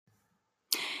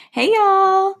Hey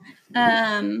y'all.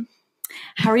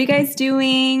 How are you guys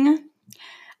doing?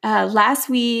 Last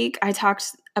week I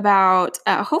talked about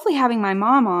hopefully having my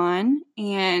mom on,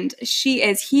 and she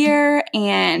is here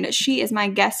and she is my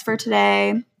guest for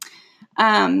today.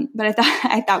 But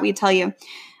I thought we'd tell you.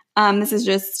 This is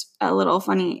just a little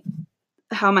funny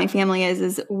how my family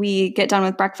is we get done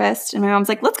with breakfast and my mom's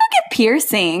like, let's go get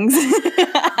piercings.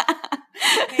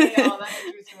 Hey, y'all, that's a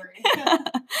true story.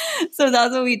 So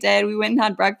that's what we did. We went and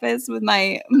had breakfast with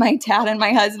my dad and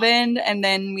my husband, and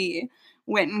then we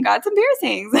went and got some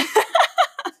piercings.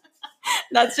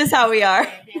 That's just how we are.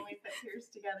 Families that pierce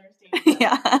together stay together.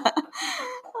 Yeah.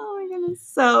 Oh my goodness.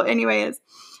 So anyways,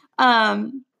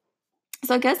 so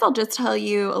I guess I'll just tell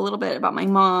you a little bit about my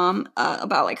mom,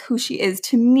 about like who she is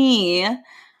to me.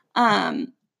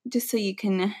 Just so you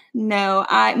can know,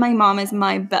 my mom is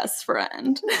my best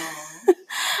friend.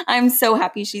 I'm so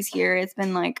happy she's here. It's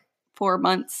been like 4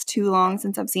 months too long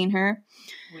since I've seen her.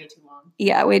 Way too long.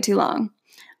 Yeah, way too long.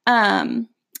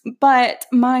 But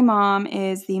my mom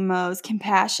is the most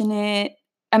compassionate.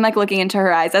 I'm like looking into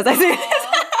her eyes as I say this.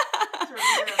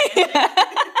 Yeah.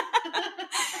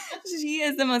 She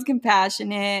is the most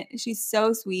compassionate. She's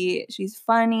so sweet. She's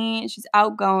funny. She's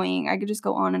outgoing. I could just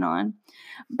go on and on.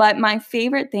 But my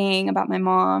favorite thing about my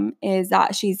mom is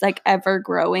that she's like ever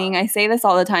growing. I say this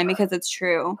all the time because it's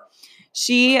true.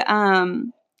 She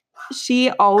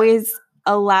always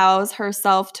allows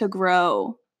herself to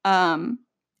grow in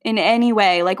any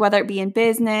way, like whether it be in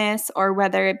business or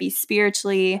whether it be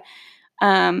spiritually.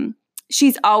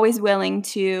 She's always willing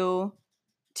to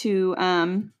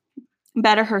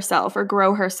better herself or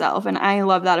grow herself, and I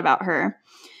love that about her.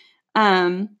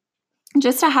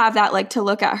 Just to have that, like to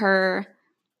look at her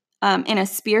in a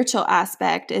spiritual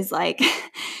aspect is like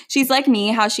she's like me,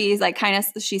 how she's like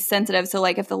she's sensitive. So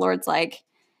like if the Lord's like,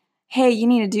 hey, you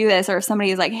need to do this, or if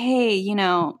somebody is like, hey, you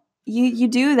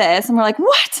do this, and we're like,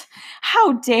 what?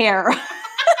 How dare?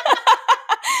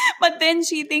 But then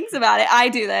she thinks about it. I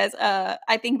do this.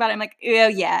 I think about it. I'm like, oh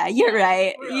yeah, you're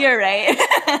right. You're right.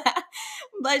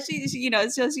 But she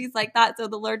so she's like that. So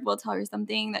the Lord will tell her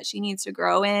something that she needs to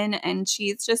grow in, and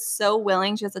she's just so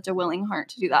willing. She has such a willing heart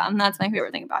to do that, and that's my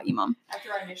favorite thing about you, Mom.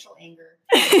 After our initial anger.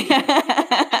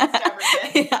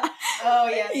 Yeah. Oh,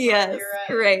 yes. Yes.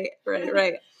 You're right.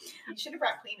 Right. You should have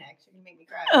brought Kleenex. You're going to make me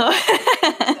cry. Oh.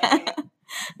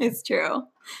 It's true.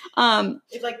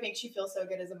 It like makes you feel so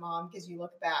good as a mom because you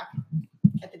look back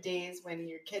at the days when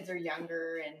your kids are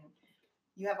younger and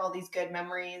you have all these good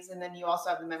memories, and then you also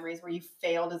have the memories where you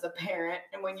failed as a parent,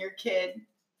 and when your kid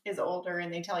is older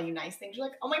and they tell you nice things, you're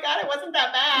like, oh my God, it wasn't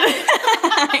that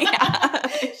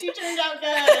bad. She turned out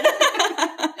good.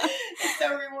 It's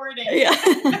so rewarding. Yeah.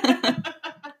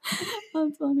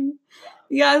 That's funny.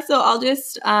 Yeah, so I'll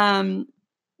just I'm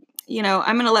going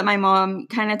to let my mom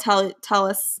kind of tell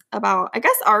us about, I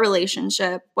guess, our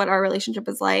relationship, what our relationship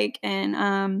is like,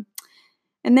 and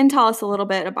then tell us a little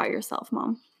bit about yourself,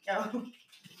 Mom. Oh.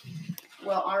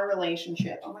 Well, our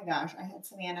relationship, oh my gosh, I had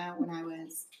Savannah when I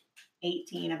was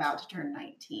 18, about to turn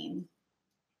 19.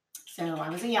 So I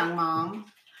was a young mom,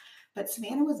 but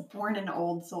Savannah was born an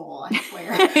old soul, I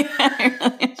swear.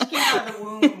 She came out of the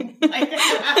womb like an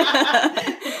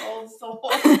old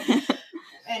soul.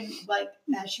 And like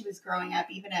as she was growing up,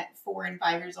 even at 4 and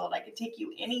 5 years old, I could take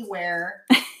you anywhere.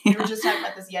 We were just talking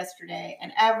about this yesterday,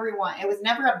 and it was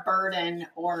never a burden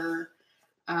or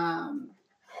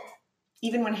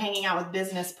even when hanging out with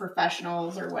business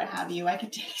professionals or what have you, I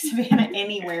could take Savannah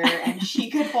anywhere and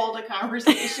she could hold a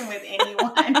conversation with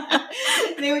anyone.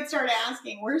 They would start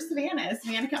asking, where's Savannah? Is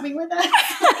Savannah coming with us?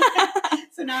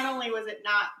 So not only was it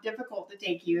not difficult to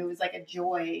take you, it was like a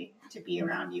joy to be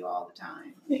around you all the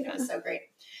time. Yeah. It was so great.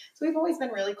 So we've always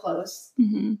been really close.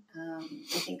 Mm-hmm.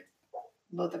 I think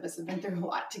both of us have been through a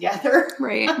lot together.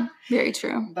 Right. Very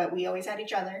true. But we always had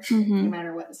each other, mm-hmm. no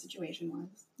matter what the situation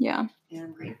was. Yeah. And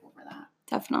I'm grateful for that.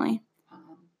 Definitely.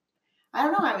 I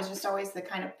don't know. I was just always the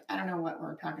kind of, I don't know what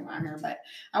we're talking about here, but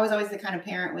I was always the kind of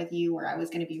parent with you where I was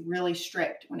going to be really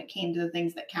strict when it came to the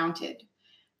things that counted,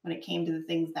 when it came to the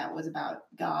things that was about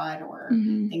God or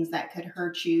mm-hmm. things that could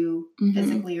hurt you mm-hmm.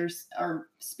 physically or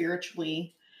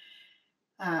spiritually.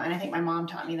 And I think my mom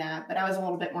taught me that, but I was a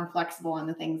little bit more flexible on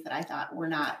the things that I thought were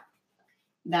not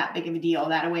that big of a deal.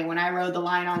 That way, when I rode the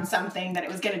line on something, that it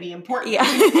was going to be important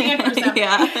to stand for something.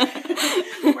 Yeah.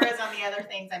 Whereas on the other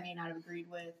things I may not have agreed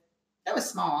with, that was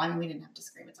small. I mean, we didn't have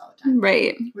disagreements all the time.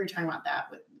 Right. We were talking about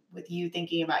that with you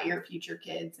thinking about your future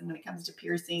kids, and when it comes to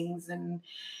piercings and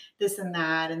this and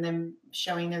that, and them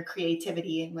showing their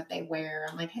creativity and what they wear.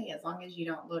 I'm like, hey, as long as you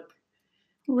don't look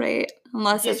Right.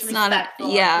 Unless it's not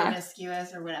disrespectful or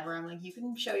promiscuous or whatever. I'm like, you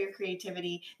can show your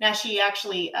creativity. Now she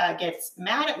actually gets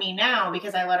mad at me now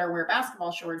because I let her wear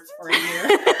basketball shorts for a year.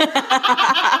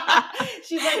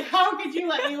 She's like, how could you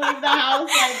let me leave the house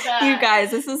like that? You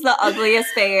guys, this is the ugliest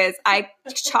phase. I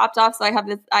chopped off, so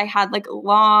I had like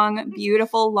long,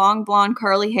 beautiful, long blonde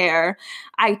curly hair.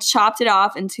 I chopped it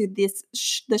off into the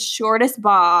shortest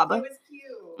bob. It was cute.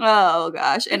 Oh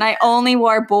gosh. And I only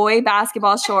wore boy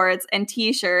basketball shorts and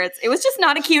t-shirts. It was just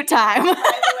not a cute time. By the way, it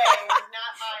was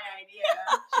not my idea.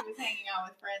 She was hanging out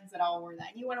with friends that all wore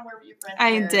that. You want to wear what your friends wear.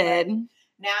 I did.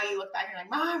 Now you look back and you're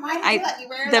like, Mom, why did you let me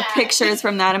wear that? The pictures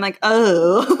from that, I'm like,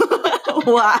 oh,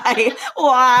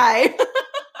 why?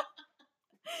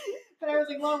 But I was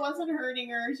like, well, it wasn't hurting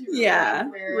her. She really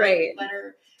right. Let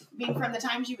her. I mean, from the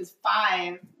time she was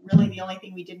 5, really the only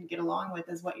thing we didn't get along with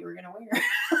is what you were going to wear.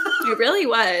 It really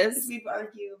was. We'd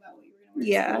argue about what you were going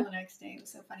to wear to school the next day. It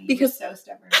was so funny. Because you were so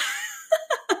stubborn.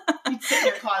 You'd sit in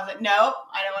your closet. Nope,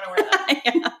 I don't want to wear that.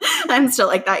 Yeah. I'm still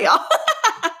like that, y'all.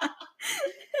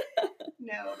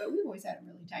 No, but we've always had a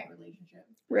really tight relationship.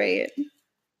 Right.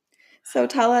 So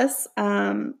tell us,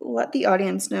 let the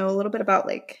audience know a little bit about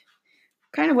like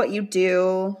kind of what you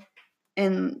do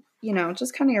and, you know,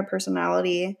 just kind of your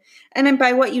personality. And then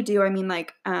by what you do, I mean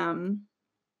like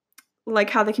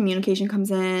how the communication comes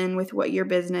in with what your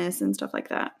business and stuff like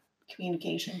that.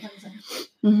 Communication comes in?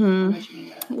 Mm-hmm. What do you mean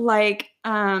by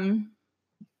that?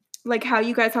 Like how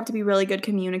you guys have to be really good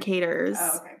communicators.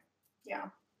 Oh, okay. Yeah.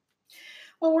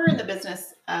 Well, we're in the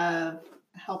business of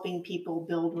helping people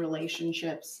build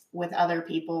relationships with other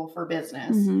people for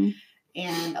business. Mm-hmm.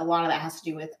 And a lot of that has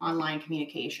to do with online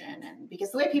communication. And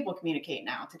because the way people communicate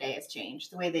now today has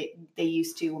changed the way they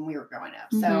used to when we were growing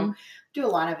up. Mm-hmm. So do a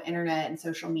lot of internet and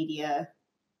social media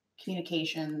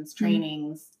communications,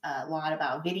 trainings, a lot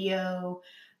about video,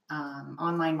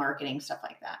 online marketing, stuff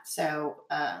like that. So,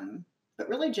 but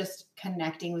really just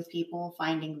connecting with people,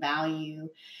 finding value,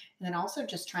 and then also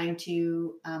just trying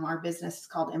to, our business is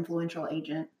called Influential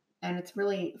Agent. And it's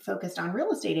really focused on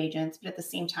real estate agents, but at the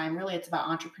same time, really it's about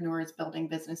entrepreneurs building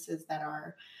businesses that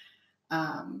are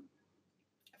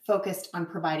focused on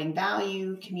providing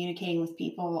value, communicating with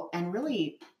people, and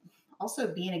really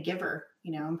also being a giver,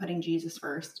 you know, and putting Jesus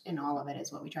first in all of it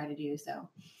is what we try to do. So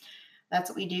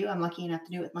that's what we do. I'm lucky enough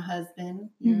to do it with my husband,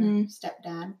 your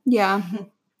stepdad. Yeah.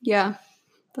 Yeah.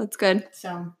 That's good.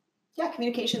 So yeah,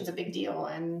 communication is a big deal.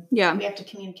 And we have to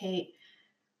communicate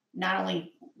not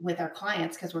only with our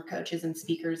clients, because we're coaches and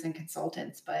speakers and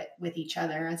consultants, but with each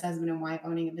other as husband and wife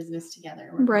owning a business together.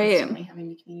 We're constantly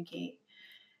having to communicate.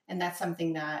 And that's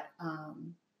something that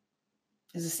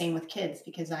is the same with kids,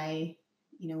 because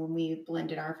when we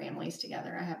blended our families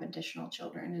together, I have additional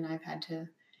children, and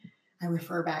I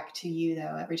refer back to you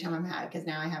though every time I'm having, because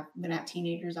now I'm going to have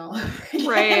teenagers all over again.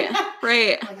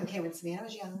 Right. I'm like, okay, when Savannah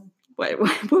was young, what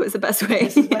was the best way?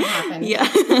 This is what happened. Yeah.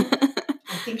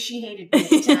 I think she hated me at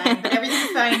the time, but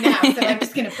everything's fine now, so I'm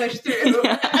just going to push through.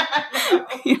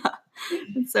 Yeah.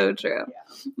 It's so true.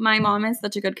 Yeah. My mom is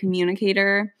such a good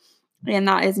communicator, and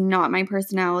that is not my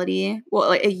personality.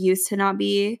 Well, it used to not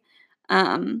be.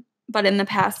 But in the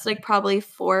past, like probably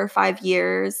 4 or 5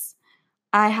 years,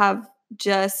 I have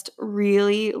just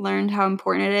really learned how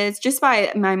important it is, just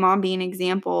by my mom being an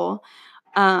example,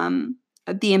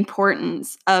 the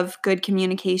importance of good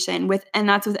communication and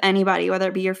that's with anybody, whether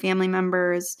it be your family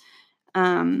members,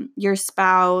 your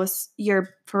spouse, your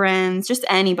friends, just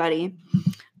anybody.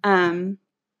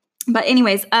 But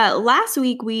anyways, last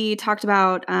week we talked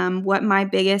about what my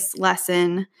biggest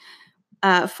lesson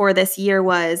for this year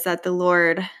was that the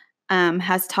Lord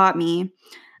has taught me.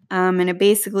 And it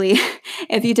basically,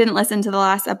 if you didn't listen to the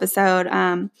last episode,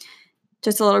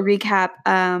 just a little recap,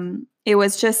 it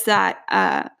was just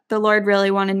that the Lord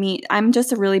really wanted me. I'm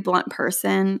just a really blunt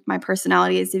person. My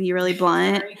personality is to be really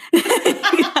blunt.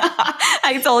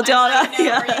 I told y'all that.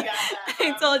 Yeah.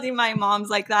 I told you my mom's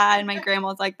like that and my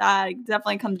grandma's like that. It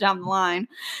definitely comes down the line.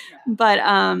 Yeah.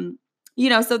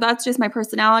 But, so that's just my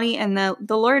personality. And the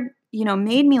Lord,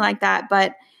 made me like that.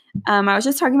 But I was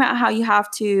just talking about how you have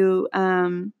to,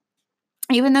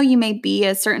 even though you may be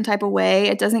a certain type of way,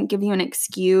 it doesn't give you an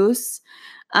excuse.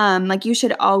 Like you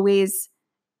should always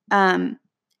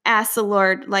ask the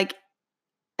Lord, like,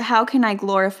 how can I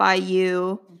glorify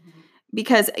you?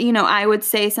 Because, I would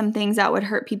say some things that would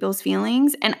hurt people's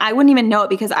feelings, and I wouldn't even know it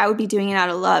because I would be doing it out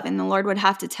of love, and the Lord would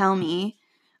have to tell me,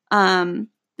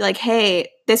 like, hey,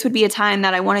 this would be a time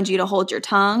that I wanted you to hold your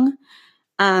tongue.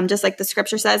 Just like the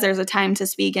scripture says, there's a time to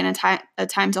speak and a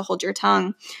time to hold your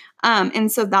tongue.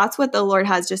 And so that's what the Lord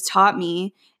has just taught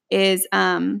me is,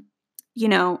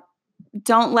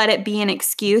 don't let it be an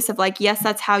excuse of like, yes,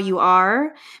 that's how you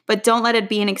are, but don't let it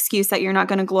be an excuse that you're not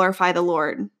going to glorify the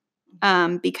Lord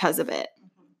because of it.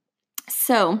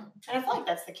 So, and I feel like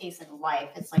that's the case in life.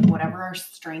 It's like whatever our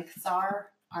strengths are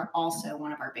also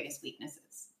one of our biggest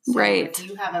weaknesses. So right. If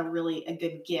you have a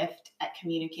good gift at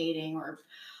communicating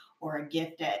or a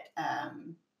gift at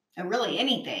really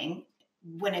anything,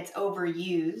 when it's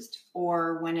overused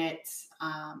or when it's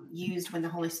used when the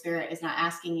Holy Spirit is not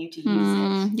asking you to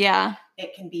use it,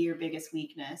 it can be your biggest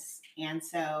weakness. And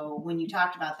so when you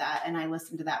talked about that, and I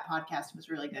listened to that podcast, it was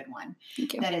a really good one,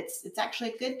 that it's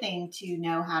actually a good thing to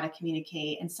know how to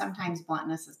communicate. And sometimes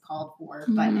bluntness is called for,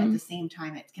 but at the same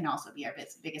time, it can also be our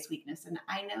biggest weakness. And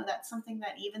I know that's something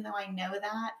that even though I know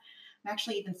that, I'm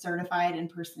actually even certified in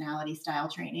personality style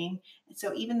training. And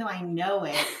so even though I know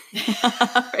it,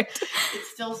 it's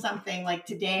still something like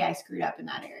today I screwed up in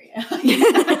that area.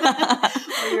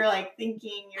 Where you're like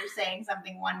thinking you're saying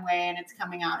something one way and it's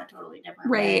coming out a totally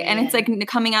different way. Right. And it's like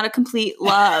coming out of complete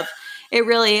love. It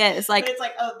really is. Like, but it's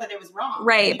like, oh, but it was wrong.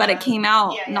 Right. But it came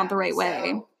out not the right way.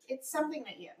 So it's something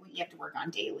that you have to work on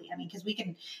daily. I mean, because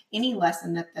any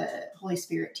lesson that the Holy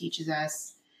Spirit teaches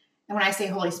us, and when I say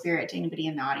Holy Spirit to anybody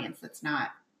in the audience that's not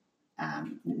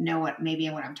know what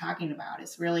I'm talking about,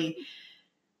 is really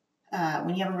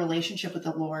when you have a relationship with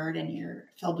the Lord and you're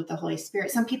filled with the Holy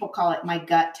Spirit. Some people call it my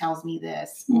gut tells me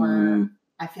this, or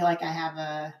I feel like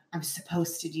I'm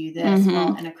supposed to do this.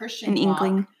 Well, in a Christian walk,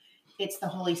 inkling. It's the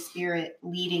Holy Spirit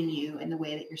leading you in the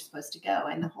way that you're supposed to go.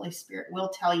 And the Holy Spirit will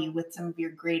tell you with some of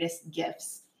your greatest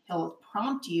gifts. He'll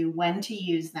prompt you when to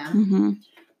use them.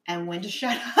 And when to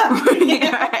shut up.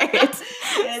 Right.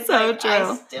 It's so like, true.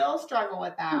 I still struggle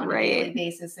with that on a daily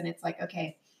basis. And it's like,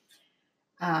 okay.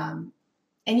 And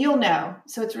you'll know.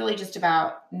 So it's really just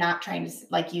about not trying to,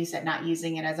 like you said, not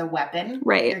using it as a weapon,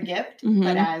 your gift,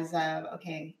 but as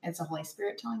okay, it's the Holy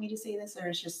Spirit telling me to say this, or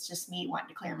it's just me wanting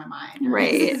to clear my mind. Or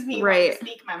it's me wanting to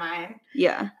speak my mind.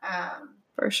 Yeah.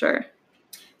 For sure.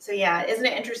 So yeah, isn't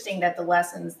it interesting that the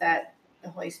lessons that the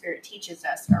Holy Spirit teaches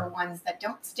us are ones that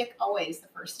don't stick always the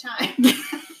first time.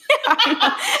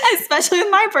 Especially with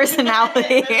my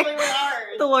personality. Especially with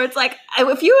ours. The Lord's like,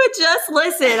 if you would just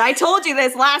listen, I told you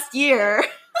this last year.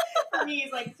 For me,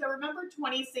 he's like, so remember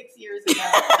 26 years ago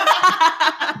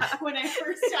when I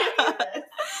first taught you this?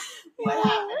 What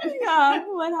happened? Yeah,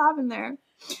 what happened there?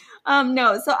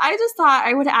 No, so I just thought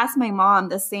I would ask my mom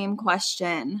the same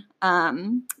question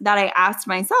that I asked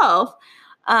myself.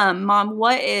 Mom,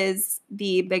 what is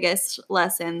the biggest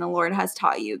lesson the Lord has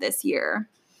taught you this year?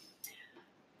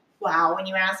 Wow, when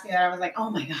you asked me that, I was like,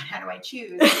 oh my God, how do I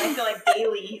choose? I feel like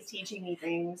daily he's teaching me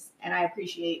things, and I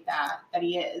appreciate that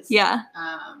he is. Yeah.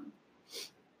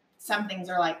 Some things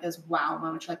are like those wow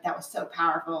moments, you're like, that was so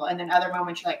powerful. And then other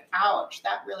moments, you're like, ouch,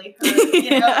 that really hurt.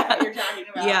 You know, like what you're talking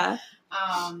about. Yeah.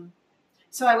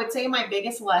 So I would say my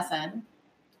biggest lesson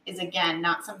is, again,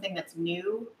 not something that's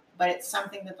new, but it's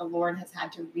something that the Lord has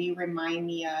had to remind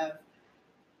me of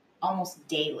almost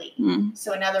daily.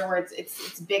 So in other words,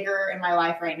 it's bigger in my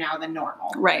life right now than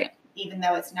normal. Right. Even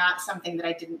though it's not something that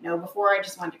I didn't know before, I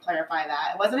just wanted to clarify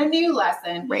that. It wasn't a new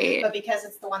lesson, right? But because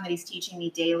it's the one that he's teaching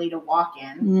me daily to walk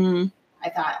in, I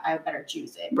thought I would better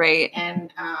choose it. Right.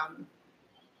 And I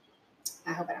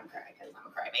hope I don't cry because I'm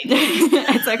a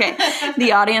crybaby. It's okay.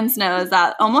 The audience knows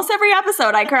that almost every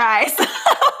episode I cry. So.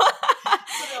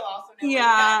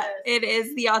 Yeah, it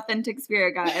is the authentic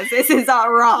spirit, guys. This is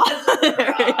all raw.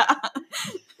 Yeah.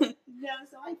 No,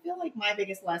 so I feel like my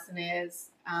biggest lesson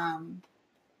is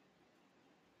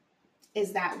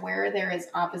that where there is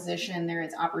opposition, there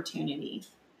is opportunity.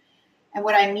 And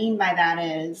what I mean by that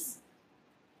is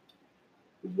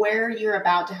where you're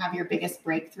about to have your biggest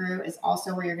breakthrough is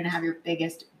also where you're going to have your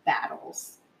biggest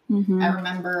battles. I don't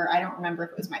remember if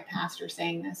it was my pastor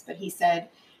saying this, but he said,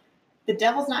 the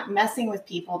devil's not messing with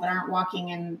people that aren't walking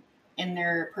in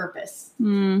their purpose.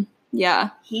 Yeah.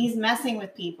 He's messing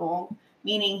with people,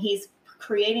 meaning he's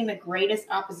creating the greatest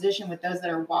opposition with those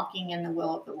that are walking in the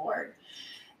will of the Lord.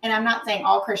 And I'm not saying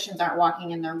all Christians aren't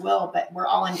walking in their will, but we're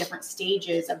all in different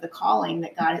stages of the calling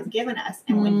that God has given us.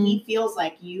 And when he feels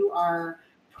like you are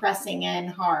pressing in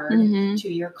hard to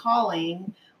your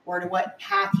calling or to what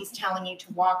path he's telling you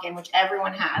to walk in, which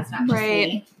everyone has, not just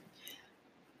me,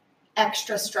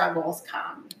 extra struggles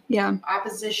come. Yeah.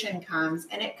 Opposition comes,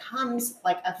 and it comes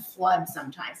like a flood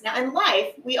sometimes. Now in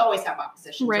life, we always have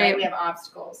opposition, right? We have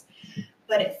obstacles,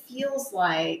 but it feels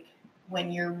like when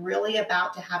you're really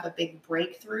about to have a big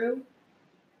breakthrough,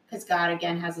 because God,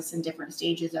 again, has us in different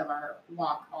stages of our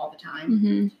walk all the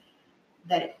time,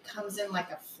 that it comes in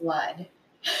like a flood.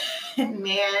 And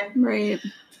man,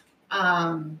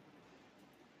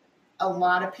 a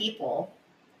lot of people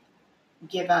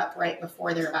give up right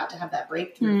before they're about to have that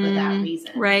breakthrough for that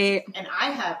reason. Right. And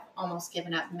I have almost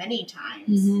given up many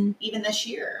times, even this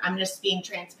year. I'm just being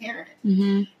transparent.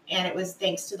 And it was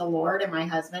thanks to the Lord and my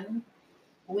husband.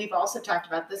 We've also talked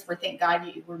about this, where thank God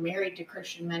we're married to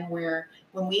Christian men, where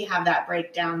when we have that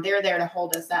breakdown, they're there to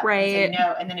hold us up and say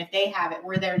no. And then if they have it,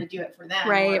 we're there to do it for them,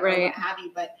 or what have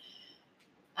you. But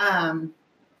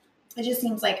it just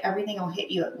seems like everything will hit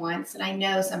you at once. And I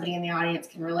know somebody in the audience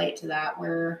can relate to that,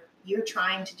 where you're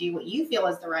trying to do what you feel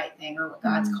is the right thing or what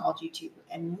God's called you to.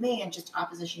 And man, just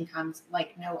opposition comes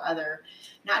like no other,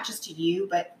 not just to you,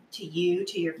 but to you,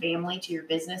 to your family, to your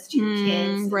business, to your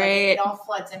kids. Right. Like, it all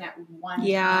floods in at one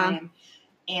time.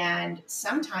 And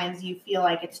sometimes you feel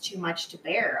like it's too much to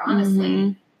bear,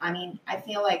 honestly. I mean, I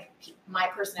feel like my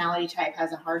personality type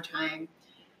has a hard time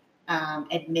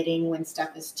admitting when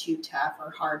stuff is too tough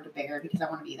or hard to bear, because I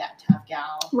want to be that tough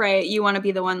gal. Right. You want to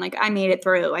be the one like, I made it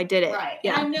through. I did it. Right.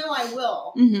 Yeah. And I know I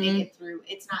will make it through.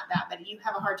 It's not that, but you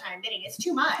have a hard time admitting it's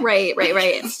too much. Right.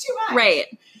 It's too much.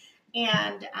 Right.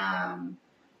 And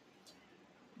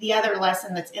the other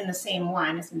lesson that's in the same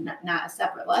one, is not a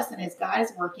separate lesson, is God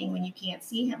is working when you can't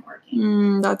see him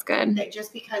working. That's good. That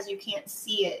just because you can't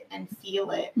see it and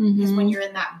feel it, because when you're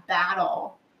in that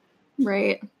battle.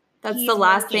 Right. That's the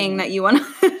last thing that you want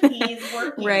to. He's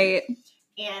working. Right.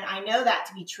 And I know that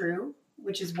to be true,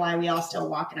 which is why we all still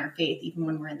walk in our faith, even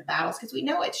when we're in the battles, because we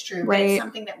know it's true. Right. But it's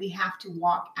something that we have to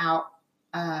walk out,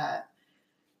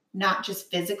 not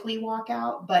just physically walk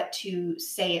out, but to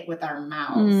say it with our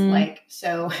mouths. Like,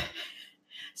 so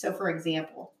for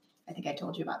example, I think I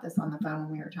told you about this on the phone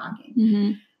when we were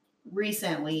talking.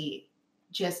 Recently,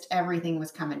 just everything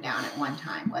was coming down at one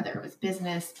time, whether it was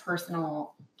business,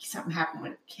 personal, something happened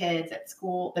with kids at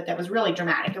school, but that was really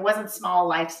dramatic. It wasn't small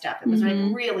life stuff. It was like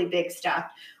really big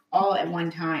stuff all at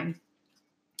one time.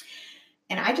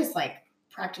 And I just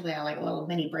practically had a little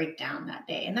mini breakdown that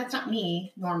day. And that's not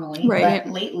me normally, but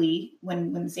lately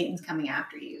when Satan's coming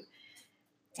after you.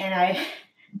 And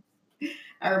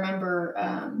I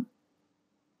remember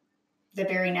the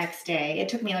very next day, it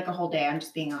took me a whole day, I'm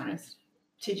just being honest,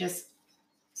 to just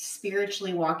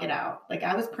spiritually walk it out.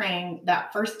 I was praying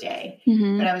that first day,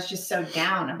 but I was just so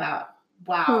down about,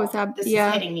 wow, this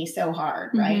is hitting me so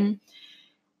hard, right?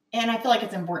 And I feel like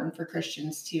it's important for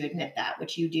Christians to admit that,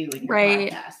 which you do in your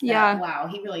podcast. That, wow,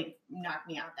 he really knocked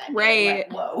me out that day.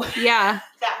 Whoa. Yeah.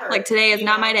 That hurt. Today is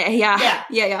not my day.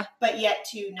 Yeah. But yet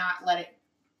to not let it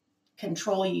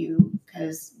control you,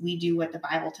 because we do what the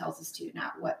Bible tells us to,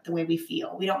 not the way we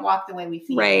feel. We don't walk the way we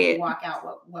feel. We walk out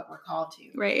what we're called to.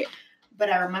 Right. But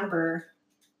I remember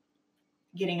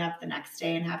getting up the next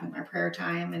day and having my prayer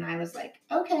time, and I was like,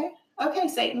 okay,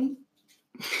 Satan.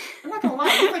 I'm not going to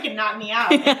lie, you freaking knocked me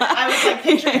out. I was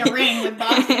picturing a ring with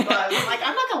boxing gloves.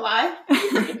 I'm I'm not going to lie, you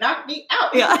freaking knocked me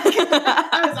out. Yeah.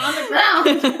 I was on the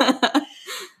ground.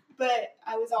 But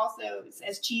I was also,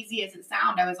 as cheesy as it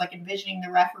sounded, I was envisioning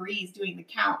the referees doing the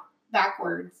count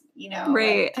backwards,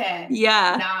 10,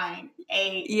 9,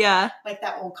 8. Yeah.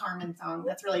 That old Carmen song.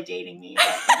 That's really dating me. But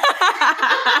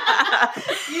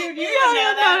you know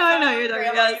that. No, I know you're talking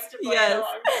about. Yes.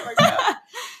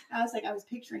 I was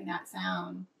picturing that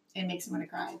sound, and it makes me want to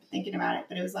cry thinking about it.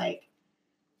 But it was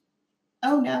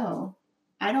oh no,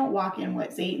 I don't walk in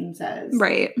what Satan says.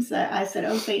 Right. So I said,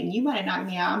 oh, Satan, you might have knocked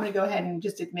me out. I'm going to go ahead and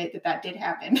just admit that did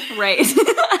happen. Right.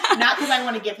 Not because I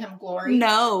want to give him glory.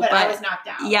 No, but I was knocked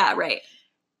out. Yeah, right.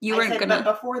 You weren't going to. But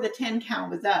before the 10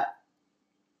 count was up,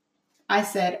 I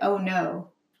said, oh no,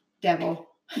 devil.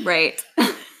 Right.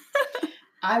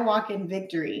 I walk in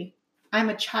victory. I'm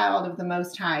a child of the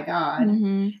Most High God.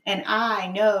 And I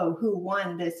know who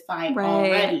won this fight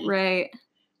already. Right.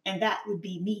 And that would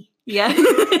be me. Yeah.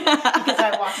 Because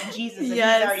I walk in Jesus, and he's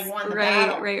already won the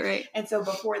battle. Right. And so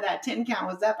before that 10 count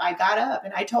was up, I got up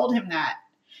and I told him that.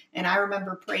 And I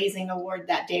remember praising the Lord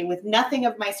that day with nothing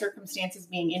of my circumstances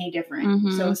being any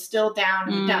different. So still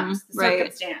down in the dumps, the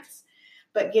circumstance.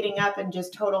 But getting up and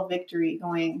just total victory,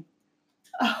 going,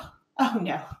 oh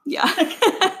no. Yeah.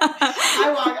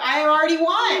 I already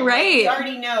won. Right. We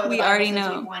already know. We already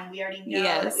know. We won. We already know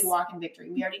that we walk in victory.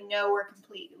 We already know we're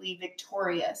completely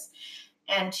victorious.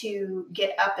 And to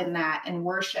get up in that and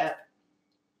worship.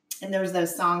 And there's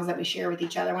those songs that we share with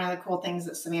each other. One of the cool things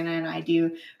that Savannah and I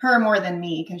do, her more than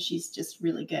me, because she's just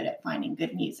really good at finding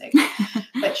good music.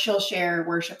 But she'll share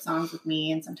worship songs with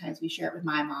me, and sometimes we share it with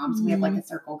my mom. So we have a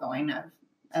circle going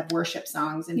of worship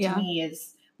songs. And to me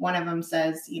is one of them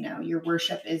says, your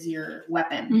worship is your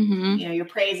weapon. Your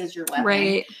praise is your weapon.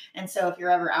 Right. And so if you're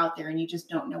ever out there and you just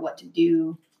don't know what to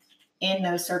do in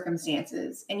those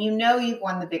circumstances, and you've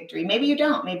won the victory, maybe you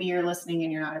don't, maybe you're listening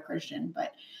and you're not a Christian,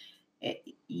 but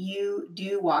you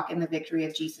do walk in the victory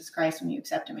of Jesus Christ when you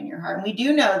accept him in your heart. And we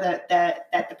do know that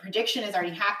the prediction has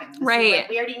already happened. Right.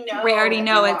 We already know. We already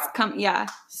know it's come. Yeah.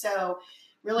 So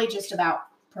really just about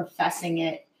professing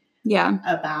it. Yeah.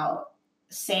 About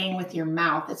saying with your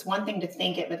mouth. It's one thing to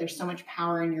think it, but there's so much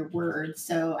power in your words.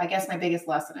 So I guess my biggest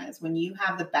lesson is when you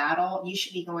have the battle, you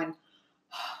should be going,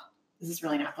 oh, this is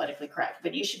really not politically correct,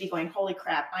 but you should be going, holy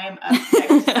crap, I am up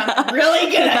against something really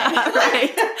good.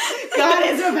 Right. God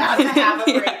is about to have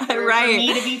a breakthrough right. for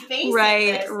me to be facing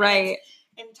right. this. Right.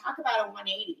 And talk about a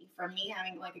 180 from me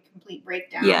having like a complete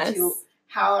breakdown yes. to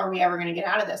how are we ever going to get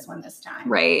out of this one this time?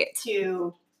 Right.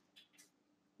 To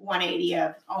 180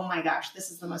 of, oh my gosh, this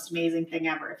is the most amazing thing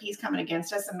ever. If he's coming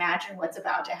against us, imagine what's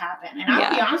about to happen. And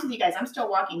I'll be honest with you guys, I'm still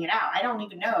walking it out. I don't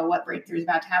even know what breakthrough is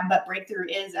about to happen, but breakthrough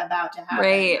is about to happen.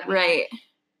 Right, right.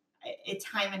 It's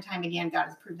time and time again, God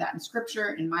has proved that in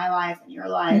scripture, in my life, in your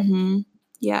life. Mm-hmm.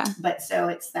 Yeah. But so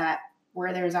it's that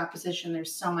where there's opposition,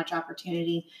 there's so much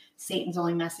opportunity. Satan's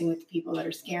only messing with the people that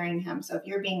are scaring him. So if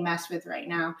you're being messed with right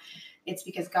now, it's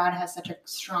because God has such a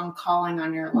strong calling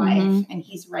on your life and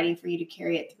he's ready for you to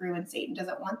carry it through, and Satan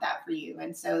doesn't want that for you.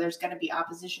 And so there's going to be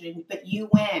opposition, but you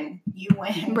win.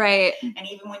 Right. And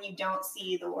even when you don't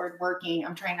see the Lord working,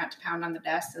 I'm trying not to pound on the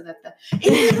desk so that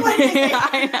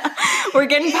we're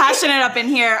getting passionate up in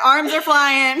here. Arms are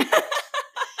flying.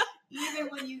 Even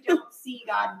when you don't see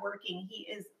God working, he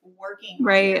is working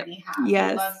right. on your behalf.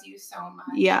 Yes. He loves you so much.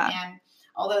 Yeah. And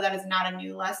although that is not a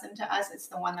new lesson to us, it's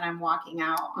the one that I'm walking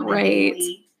out on right.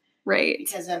 daily. Right.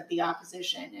 Because of the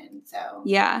opposition. And so.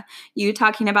 Yeah. You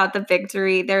talking about the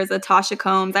victory. There's a Tasha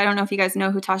Combs. I don't know if you guys know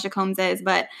who Tasha Combs is,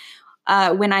 but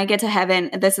when I get to heaven,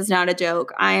 this is not a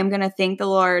joke. I am going to thank the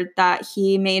Lord that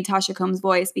he made Tasha Combs'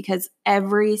 voice, because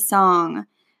every song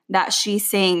that she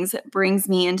sings brings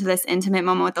me into this intimate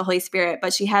moment with the Holy Spirit.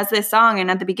 But she has this song, and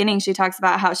at the beginning she talks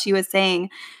about how she was saying,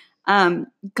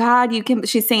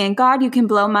 she's singing, God, you can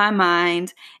blow my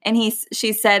mind. And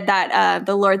she said that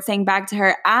the Lord sang back to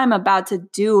her, I'm about to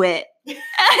do it.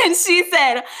 And she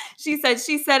said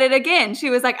it again. She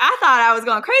was like, I thought I was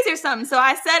going crazy or something, so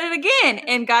I said it again.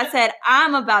 And God said,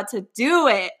 I'm about to do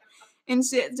it. And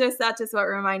that's just what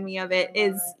reminded me of it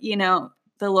is,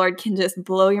 the Lord can just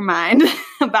blow your mind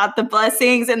about the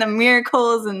blessings and the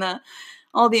miracles and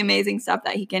all the amazing stuff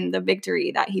that the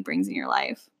victory that he brings in your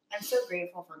life. I'm so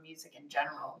grateful for music in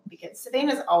general, because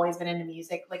Savannah's always been into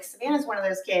music. Like, Savannah's one of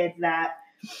those kids that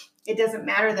it doesn't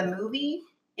matter the movie,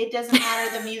 it doesn't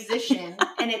matter the musician,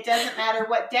 and it doesn't matter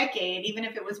what decade, even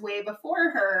if it was way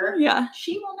before her,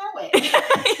 she will know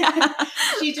it.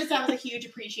 She just has a huge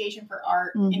appreciation for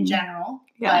art in general,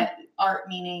 but art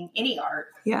meaning any art,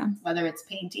 whether it's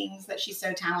paintings that she's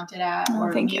so talented at,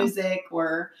 or music,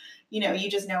 or, you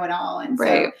just know it all. And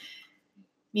so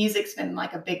music's been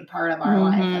like a big part of our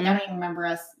life. Like, I don't even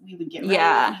remember we would get ready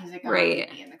with music on, we'd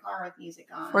be in the car with music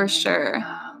on. For sure.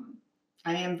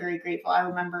 I am very grateful. I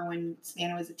remember when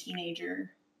Savannah was a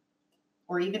teenager,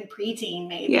 or even preteen,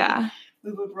 maybe. Yeah.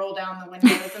 We would roll down the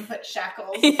windows and put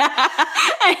shackles.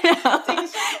 I know. Take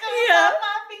shackles off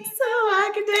my feet so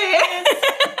I could dance.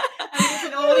 I mean, it's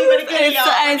an oldie but a goodie,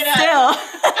 y'all. And still,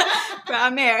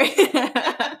 I'm Mary.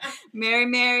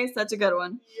 Mary, such a good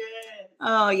one. Yes.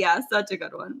 Oh yeah, such a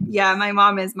good one. Yeah, my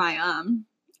mom is my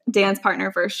dance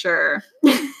partner for sure.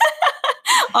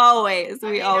 Always.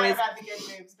 We always had the good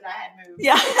moves, but I had moves.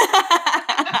 Yeah.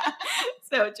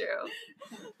 So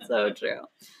true.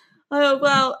 Oh,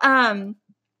 well,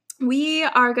 we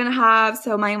are going to have,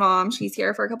 my mom, she's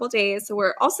here for a couple of days. So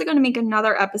we're also going to make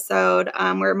another episode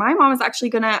where my mom is actually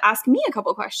going to ask me a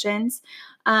couple questions.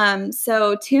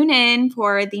 So tune in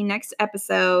for the next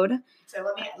episode. So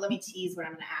let me tease what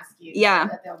I'm going to ask you. Yeah.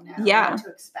 So that they'll know what to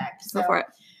expect. Go for it.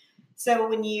 So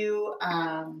when you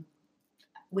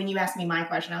asked me my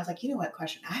question, I was like, you know what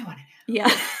question I want to know?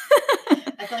 Yeah.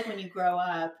 I feel like when you grow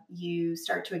up, you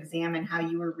start to examine how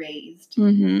you were raised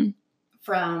and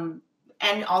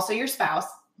also your spouse.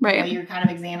 Right. You're kind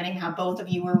of examining how both of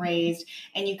you were raised,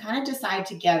 and you kind of decide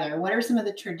together, what are some of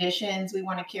the traditions we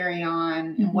want to carry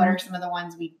on, and what are some of the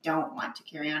ones we don't want to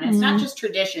carry on? And it's not just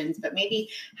traditions, but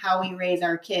maybe how we raise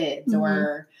our kids,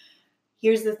 or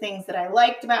here's the things that I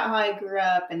liked about how I grew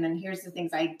up, and then here's the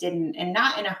things I didn't, and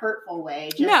not in a hurtful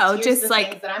way. Just the like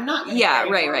things that I'm not going to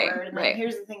carry forward, and right.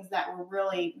 Here's the things that were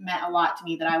really meant a lot to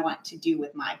me that I want to do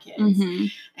with my kids.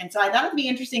 And so I thought it'd be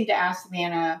interesting to ask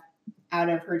Savannah, out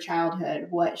of her childhood,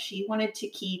 what she wanted to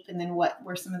keep, and then what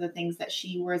were some of the things that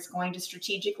she was going to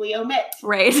strategically omit.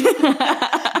 Right.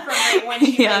 From when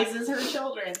she raises her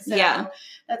children. So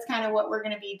that's kind of what we're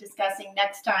going to be discussing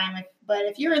next time. But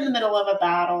if you're in the middle of a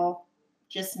battle,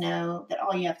 just know that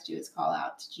all you have to do is call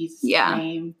out to Jesus' Yeah.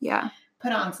 name. Yeah.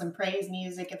 Put on some praise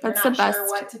music. If you're That's not the sure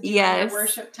best. what to do in Yes. your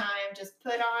worship time, just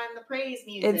put on the praise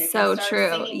music. It's so and start true.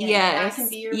 singing it. Yes. And that can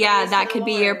be your Yeah, praise that to the could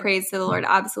be your Lord. praise to the Lord.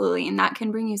 Absolutely. And that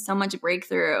can bring you so much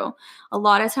breakthrough. A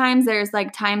lot of times there's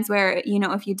like times where, you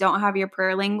know, if you don't have your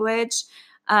prayer language,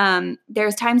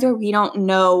 there's times where we don't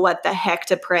know what the heck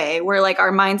to pray. Where like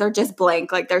our minds are just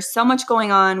blank. Like there's so much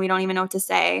going on. We don't even know what to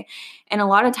say. And a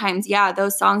lot of times, yeah,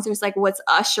 those songs are like what's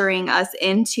ushering us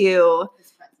into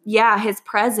his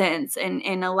presence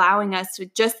and allowing us to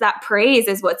just that praise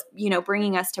is what's, you know,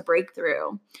 bringing us to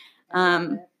breakthrough.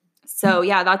 So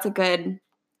yeah, that's a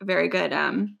very good,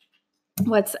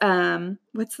 what's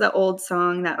the old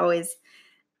song that always,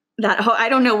 I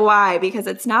don't know why, because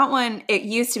it's not one, it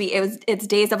used to be, it's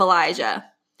Days of Elijah.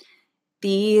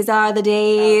 These are the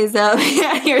days of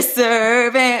your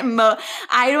servant.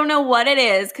 I don't know what it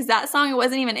is, because that song, I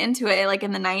wasn't even into it like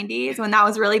in the 90s when that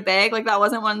was really big. Like that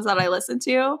wasn't ones that I listened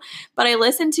to, but I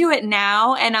listen to it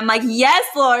now and I'm like, yes,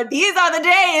 Lord, these are the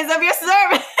days of your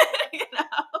servant. You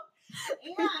know?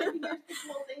 Yeah, I mean, here's the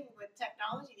cool thing with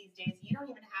technology these days. You don't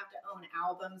even have to own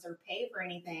albums or pay for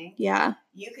anything. Yeah.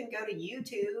 You can go to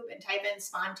YouTube and type in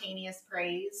spontaneous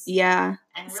praise. Yeah.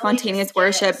 And really spontaneous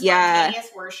worship. Spontaneous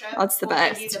worship. That's the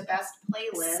best. Give you the best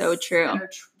playlists. So true.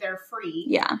 They're free.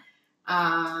 Yeah.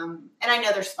 And I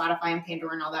know there's Spotify and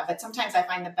Pandora and all that, but sometimes I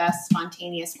find the best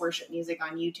spontaneous worship music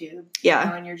on YouTube. Yeah. You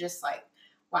know, and you're just like,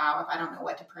 wow, if I don't know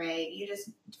what to pray, you just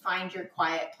find your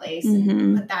quiet place Mm-hmm.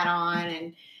 and put that on.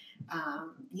 And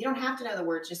you don't have to know the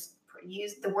words. Just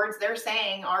use the words they're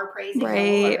saying are praising the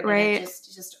Lord. Right. And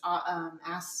just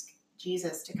ask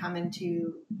Jesus to come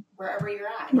into wherever you're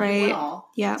at. Right. He will.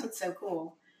 Yeah. That's what's so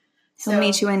cool. He'll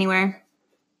meet you anywhere.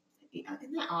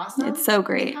 Isn't that awesome? It's so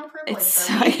great. How privileged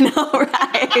I know,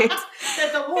 right?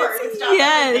 that the Lord would stop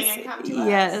everything and come to us.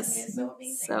 Yes. So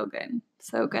amazing. So good.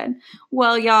 So good.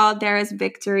 Well, y'all, there is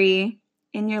victory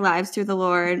in your lives through the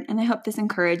Lord, and I hope this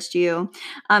encouraged you.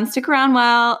 Stick around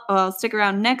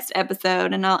next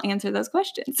episode, and I'll answer those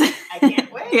questions. I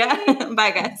can't wait. Yeah.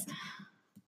 Bye, guys.